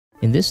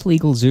In this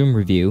LegalZoom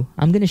review,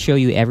 I'm going to show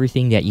you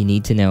everything that you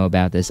need to know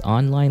about this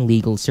online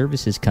legal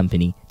services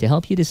company to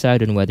help you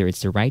decide on whether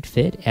it's the right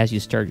fit as you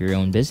start your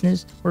own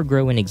business or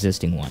grow an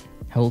existing one.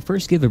 I will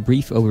first give a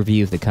brief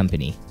overview of the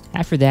company.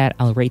 After that,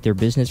 I'll rate their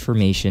business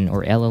formation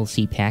or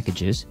LLC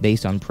packages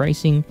based on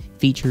pricing,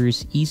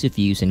 features, ease of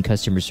use, and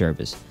customer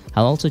service.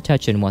 I'll also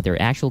touch on what their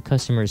actual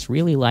customers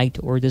really liked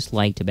or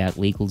disliked about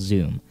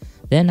LegalZoom.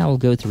 Then I will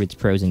go through its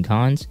pros and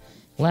cons.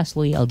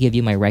 Lastly, I'll give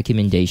you my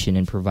recommendation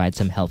and provide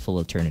some helpful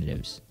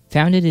alternatives.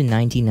 Founded in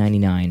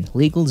 1999,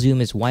 LegalZoom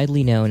is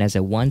widely known as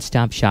a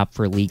one-stop shop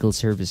for legal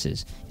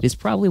services. It is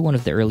probably one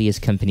of the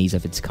earliest companies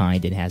of its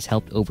kind and has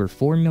helped over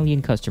 4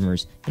 million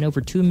customers and over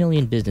 2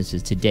 million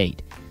businesses to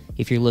date.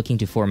 If you're looking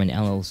to form an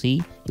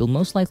LLC, you'll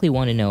most likely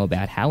want to know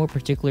about how a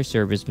particular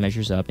service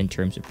measures up in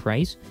terms of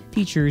price,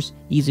 features,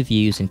 ease of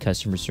use, and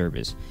customer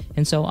service.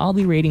 And so I'll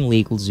be rating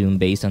LegalZoom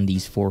based on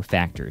these 4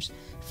 factors,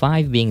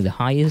 5 being the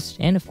highest,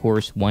 and of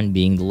course 1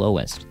 being the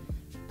lowest.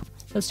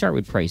 Let's start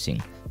with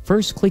pricing.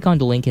 First, click on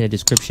the link in the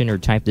description or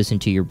type this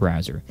into your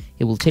browser.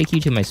 It will take you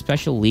to my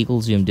special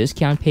LegalZoom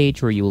discount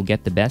page where you will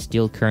get the best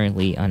deal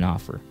currently on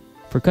offer.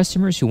 For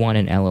customers who want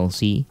an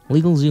LLC,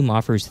 LegalZoom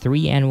offers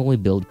 3 annually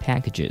billed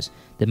packages.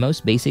 The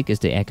most basic is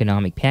the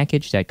economic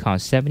package that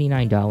costs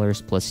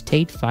 $79 plus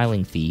state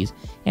filing fees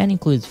and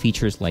includes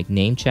features like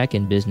name check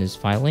and business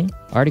filing,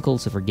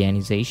 articles of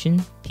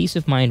organization, peace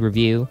of mind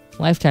review,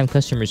 lifetime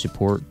customer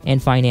support,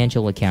 and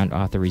financial account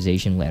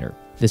authorization letter.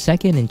 The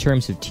second in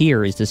terms of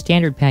tier is the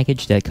standard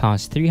package that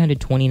costs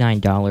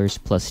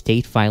 $329 plus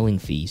state filing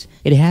fees.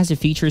 It has the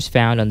features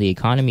found on the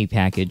economy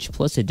package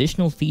plus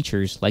additional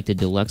features like the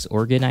deluxe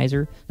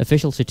organizer,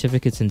 official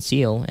certificates and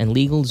seal, and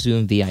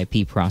LegalZoom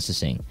VIP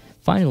processing.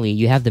 Finally,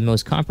 you have the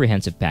most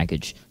comprehensive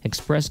package,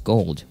 Express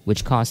Gold,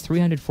 which costs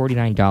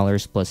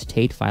 $349 plus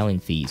state filing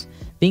fees.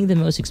 Being the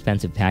most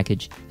expensive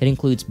package, it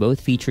includes both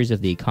features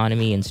of the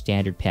economy and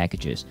standard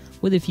packages,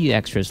 with a few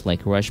extras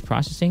like rush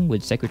processing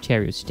with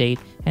Secretary of State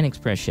and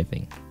express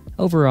shipping.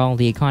 Overall,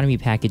 the economy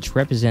package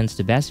represents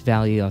the best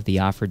value of the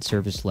offered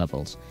service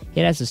levels.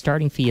 It has a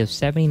starting fee of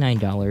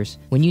 $79.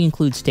 When you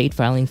include state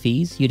filing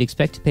fees, you'd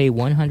expect to pay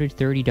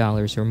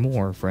 $130 or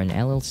more for an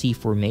LLC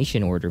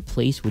formation order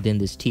placed within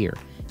this tier.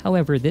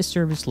 However, this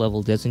service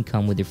level doesn't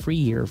come with a free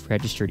year of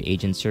registered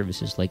agent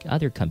services like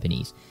other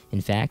companies.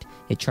 In fact,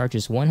 it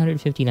charges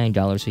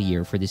 $159 a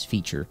year for this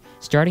feature,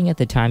 starting at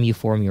the time you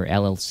form your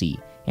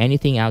LLC.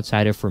 Anything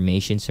outside of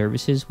formation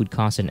services would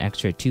cost an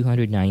extra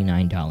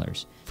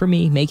 $299. For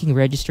me, making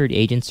registered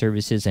agent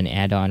services an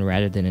add-on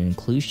rather than an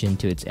inclusion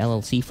to its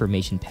LLC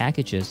formation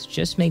packages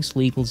just makes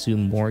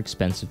LegalZoom more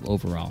expensive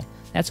overall.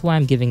 That's why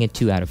I'm giving it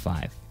 2 out of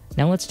 5.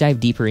 Now let's dive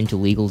deeper into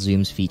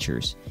LegalZoom's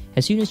features.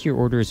 As soon as your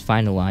order is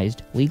finalized,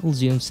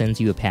 LegalZoom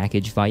sends you a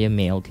package via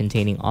mail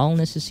containing all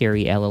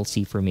necessary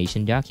LLC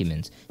formation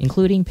documents,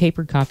 including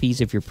paper copies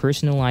of your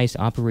personalized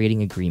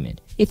operating agreement.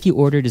 If you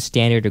ordered a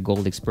standard or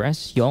Gold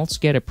Express, you also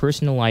get a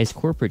personalized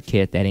corporate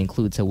kit that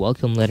includes a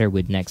welcome letter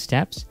with next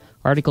steps,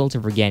 articles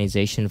of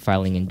organization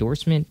filing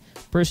endorsement,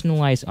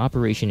 personalized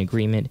operation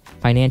agreement,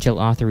 financial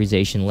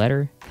authorization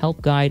letter,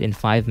 help guide, and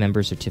 5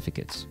 member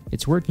certificates.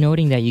 It's worth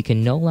noting that you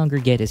can no longer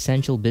get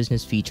essential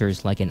business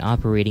features like an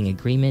operating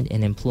agreement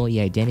and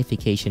employee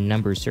identification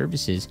number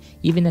services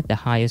even at the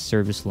highest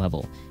service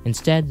level.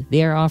 Instead,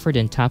 they are offered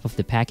on top of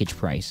the package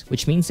price,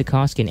 which means the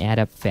cost can add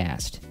up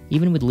fast.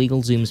 Even with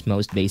LegalZoom's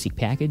most basic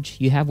package,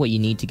 you have what you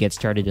need to get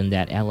started on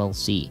that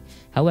LLC.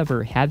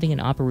 However, having an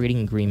operating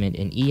agreement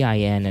and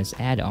EIN as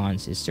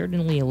add-ons is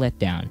certainly a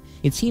letdown.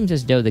 It seems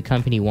as though the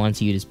company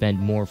wants you to spend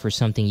more for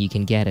something you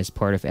can get as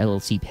part of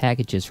LLC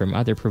packages from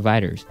other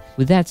providers.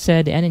 With that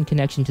said, and in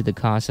connection to the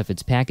cost of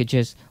its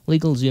packages,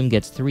 LegalZoom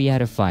gets 3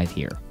 out of 5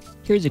 here.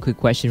 Here's a quick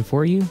question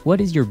for you. What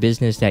is your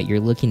business that you're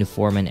looking to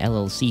form an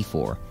LLC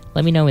for?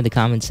 Let me know in the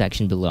comment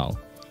section below.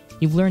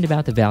 You've learned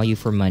about the value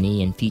for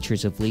money and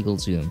features of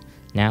LegalZoom.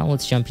 Now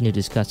let's jump into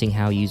discussing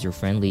how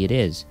user-friendly it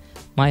is.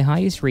 My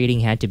highest rating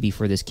had to be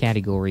for this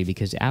category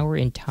because our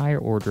entire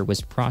order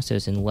was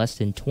processed in less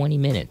than 20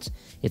 minutes.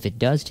 If it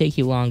does take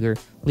you longer,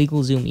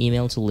 LegalZoom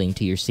emails a link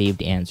to your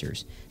saved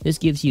answers. This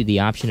gives you the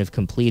option of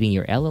completing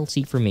your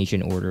LLC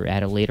formation order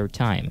at a later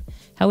time.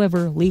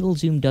 However,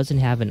 LegalZoom doesn't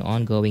have an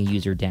ongoing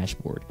user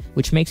dashboard,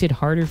 which makes it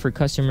harder for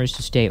customers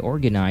to stay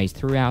organized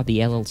throughout the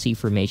LLC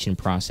formation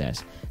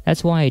process.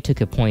 That's why I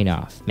took a point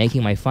off,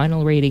 making my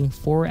final rating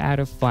 4 out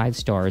of 5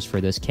 stars for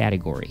this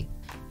category.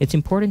 It's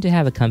important to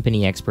have a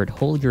company expert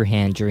hold your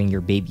hand during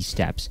your baby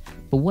steps,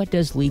 but what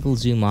does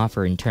LegalZoom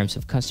offer in terms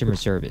of customer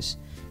service?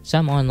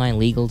 Some online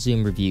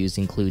LegalZoom reviews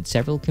include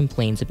several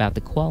complaints about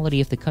the quality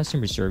of the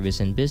customer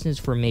service and business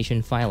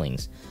formation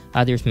filings.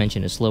 Others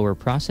mention a slower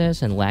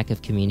process and lack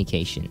of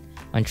communication.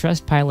 On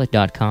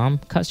Trustpilot.com,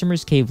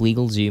 customers gave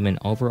LegalZoom an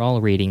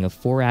overall rating of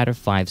 4 out of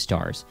 5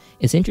 stars.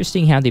 It's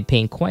interesting how they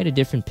paint quite a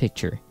different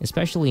picture,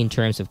 especially in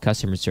terms of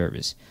customer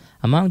service.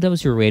 Among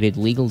those who rated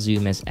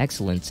LegalZoom as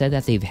excellent said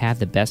that they've had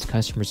the best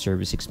customer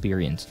service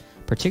experience,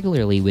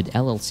 particularly with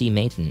LLC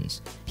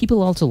maintenance.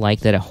 People also like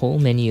that a whole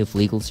menu of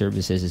legal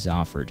services is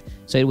offered,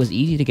 so it was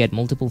easy to get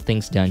multiple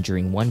things done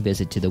during one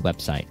visit to the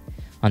website.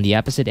 On the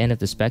opposite end of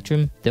the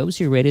spectrum, those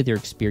who rated their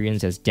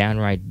experience as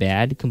downright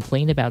bad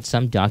complain about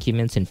some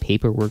documents and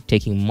paperwork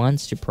taking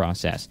months to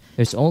process.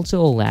 There's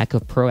also a lack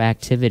of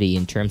proactivity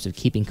in terms of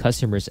keeping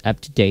customers up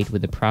to date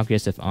with the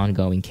progress of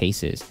ongoing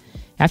cases.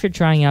 After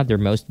trying out their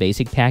most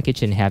basic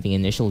package and having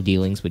initial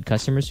dealings with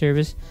customer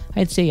service,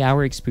 I'd say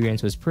our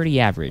experience was pretty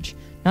average.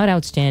 Not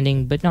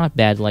outstanding, but not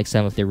bad like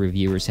some of their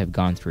reviewers have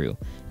gone through,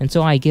 and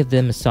so I give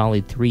them a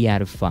solid 3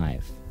 out of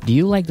 5. Do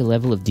you like the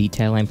level of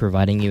detail I'm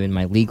providing you in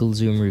my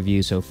LegalZoom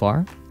review so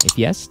far? If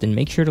yes, then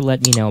make sure to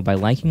let me know by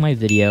liking my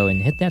video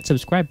and hit that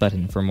subscribe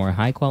button for more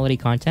high-quality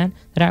content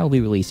that I will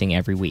be releasing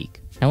every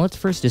week. Now let's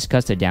first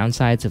discuss the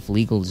downsides of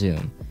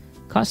LegalZoom.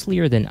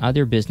 Costlier than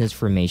other business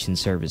formation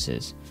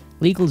services.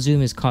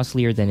 LegalZoom is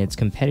costlier than its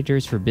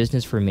competitors for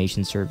business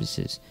formation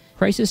services.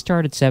 Prices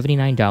start at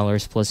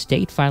 $79 plus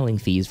state filing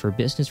fees for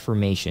business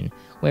formation,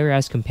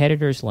 whereas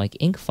competitors like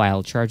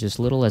InkFile charge as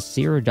little as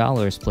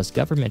 $0 plus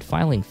government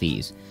filing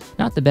fees.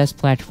 Not the best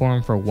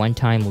platform for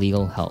one-time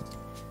legal help.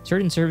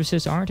 Certain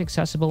services aren't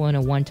accessible on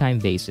a one-time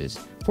basis.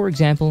 For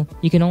example,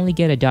 you can only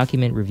get a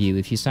document review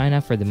if you sign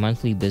up for the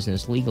monthly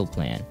business legal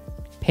plan.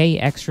 Pay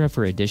extra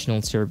for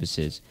additional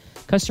services.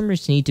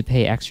 Customers need to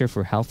pay extra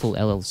for helpful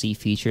LLC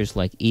features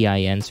like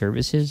EIN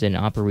services and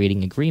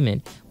operating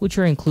agreement, which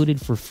are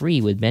included for free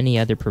with many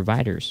other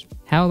providers.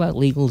 How about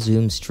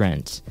LegalZoom's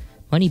strengths?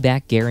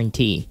 Money-back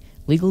guarantee.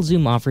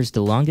 LegalZoom offers the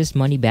longest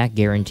money-back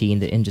guarantee in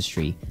the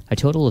industry, a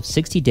total of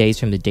 60 days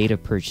from the date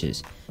of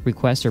purchase.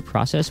 Requests are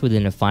processed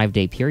within a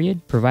 5-day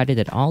period, provided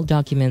that all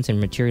documents and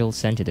materials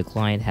sent to the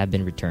client have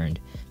been returned.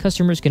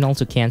 Customers can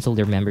also cancel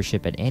their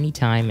membership at any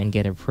time and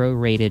get a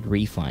prorated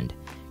refund.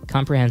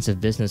 Comprehensive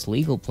business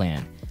legal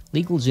plan.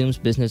 LegalZoom's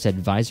business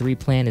advisory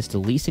plan is the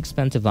least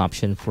expensive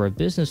option for a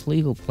business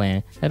legal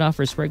plan that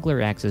offers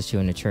regular access to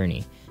an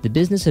attorney. The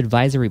business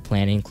advisory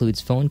plan includes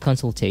phone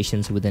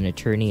consultations with an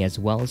attorney as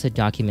well as a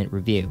document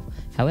review.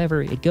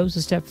 However, it goes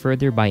a step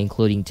further by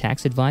including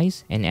tax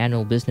advice, an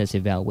annual business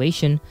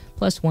evaluation,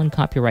 plus 1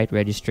 copyright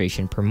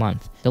registration per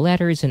month. The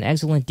latter is an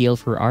excellent deal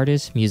for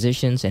artists,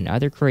 musicians, and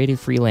other creative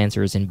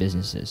freelancers and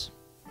businesses.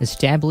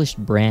 Established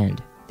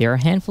brand. There are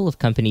a handful of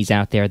companies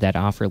out there that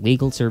offer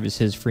legal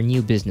services for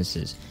new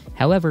businesses.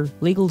 However,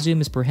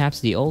 LegalZoom is perhaps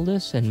the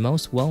oldest and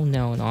most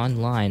well-known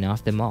online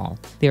of them all.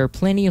 There are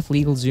plenty of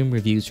LegalZoom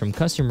reviews from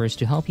customers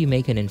to help you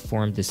make an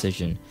informed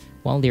decision.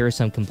 While there are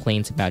some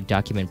complaints about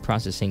document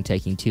processing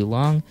taking too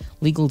long,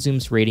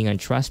 LegalZoom's rating on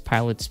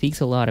Trustpilot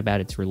speaks a lot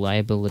about its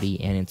reliability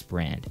and its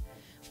brand.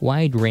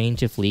 Wide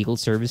range of legal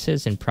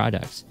services and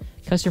products.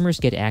 Customers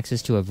get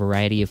access to a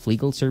variety of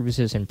legal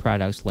services and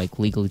products like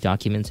legal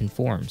documents and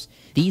forms.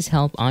 These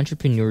help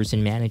entrepreneurs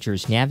and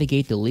managers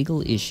navigate the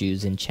legal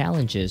issues and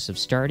challenges of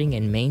starting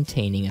and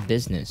maintaining a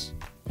business.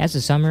 As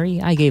a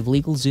summary, I gave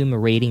LegalZoom a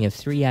rating of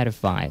 3 out of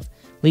 5.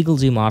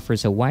 LegalZoom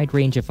offers a wide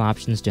range of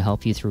options to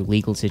help you through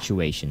legal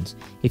situations.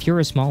 If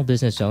you're a small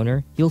business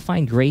owner, you'll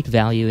find great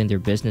value in their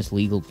business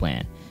legal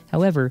plan.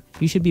 However,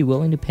 you should be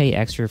willing to pay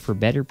extra for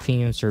better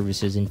premium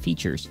services and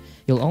features.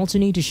 You'll also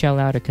need to shell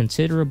out a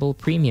considerable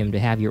premium to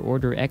have your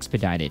order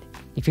expedited.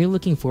 If you're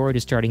looking forward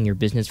to starting your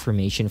business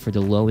formation for the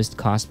lowest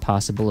cost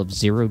possible of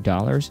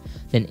 $0,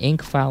 then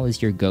InkFile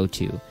is your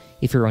go-to.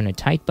 If you're on a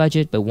tight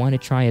budget but want to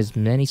try as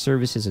many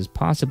services as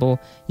possible,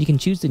 you can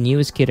choose the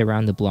newest kid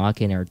around the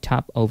block in our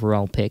top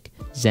overall pick,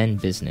 Zen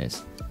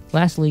Business.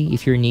 Lastly,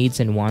 if your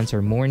needs and wants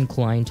are more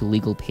inclined to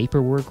legal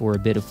paperwork or a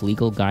bit of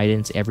legal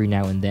guidance every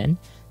now and then,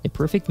 the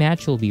perfect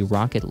match will be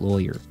Rocket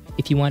Lawyer.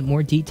 If you want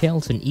more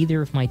details on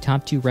either of my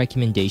top 2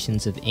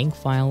 recommendations of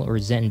InkFile or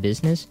Zen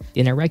Business,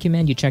 then I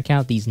recommend you check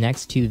out these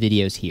next 2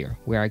 videos here,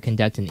 where I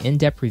conduct an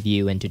in-depth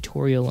review and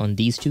tutorial on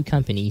these 2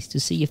 companies to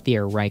see if they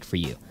are right for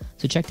you.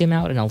 So check them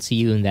out and I'll see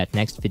you in that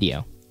next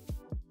video.